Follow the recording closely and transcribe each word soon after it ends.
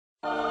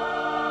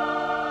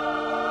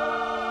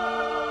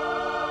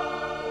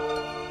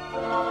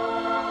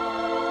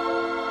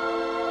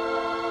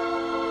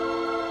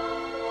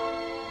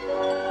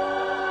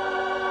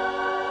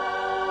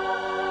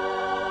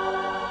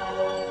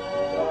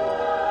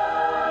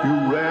You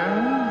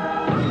rang?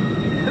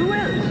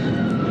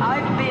 Well,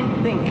 I've been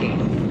thinking.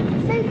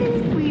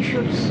 Maybe we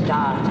should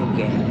start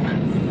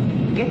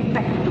again. Get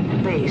back to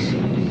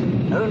basics.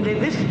 Only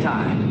this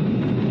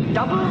time,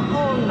 double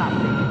or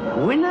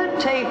nothing. Winner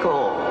take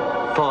all.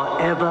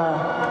 Forever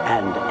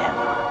and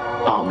ever.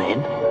 Amen.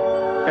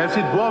 As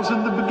it was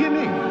in the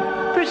beginning.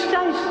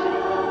 Precisely.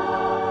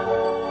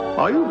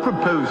 Are you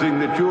proposing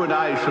that you and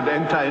I should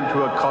enter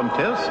into a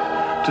contest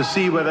to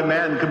see whether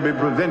man can be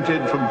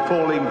prevented from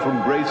falling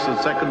from grace a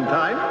second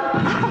time?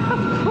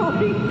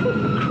 Falling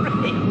from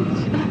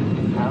grace?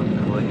 How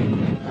quick.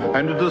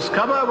 And to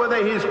discover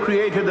whether he's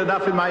created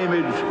enough in my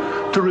image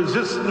to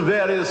resist the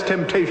various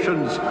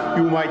temptations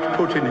you might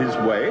put in his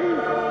way?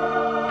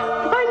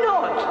 Why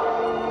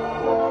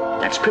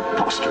not? That's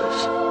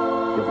preposterous.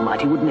 Your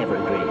mighty would never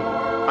agree.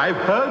 I've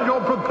heard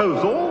your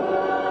proposal,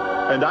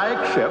 and I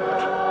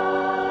accept.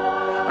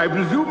 I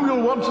presume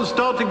you'll want to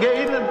start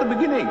again at the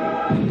beginning.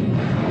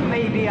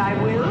 Maybe I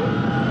will,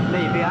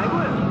 maybe I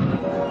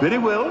won't. Very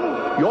well,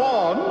 you're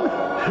on,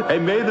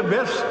 and may the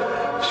best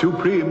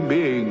supreme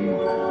being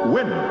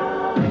win.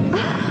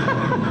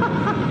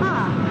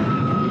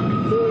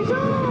 He's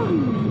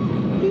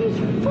on. He's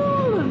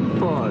fallen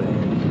for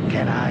it.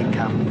 Can I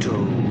come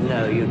too?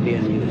 No, you'd be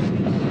a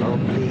nuisance. Oh,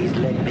 please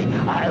let me.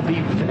 I'll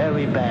be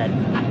very bad.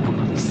 I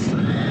promise. All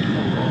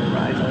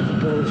right, I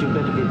suppose you'd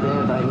better be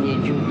there if I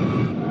need you.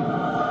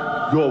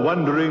 You're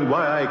wondering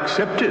why I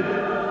accepted.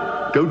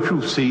 Don't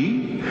you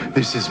see?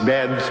 This is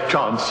man's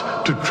chance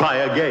to try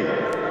again.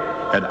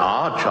 And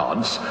our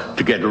chance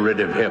to get rid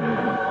of him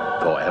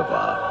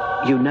forever.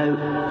 You know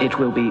it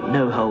will be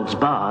no holds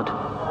barred.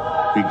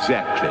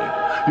 Exactly.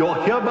 You're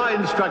hereby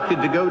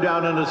instructed to go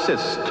down and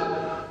assist.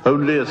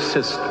 Only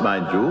assist,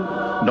 mind you,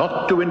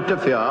 not to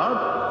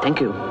interfere.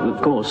 Thank you.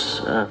 Of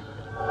course,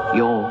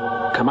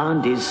 your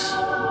command is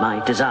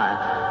my desire.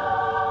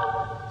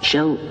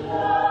 Shall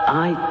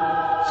I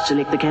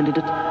select the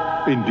candidate?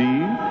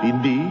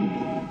 Indeed.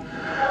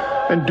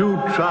 And do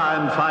try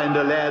and find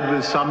a lad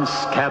with some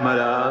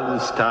stamina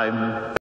this time.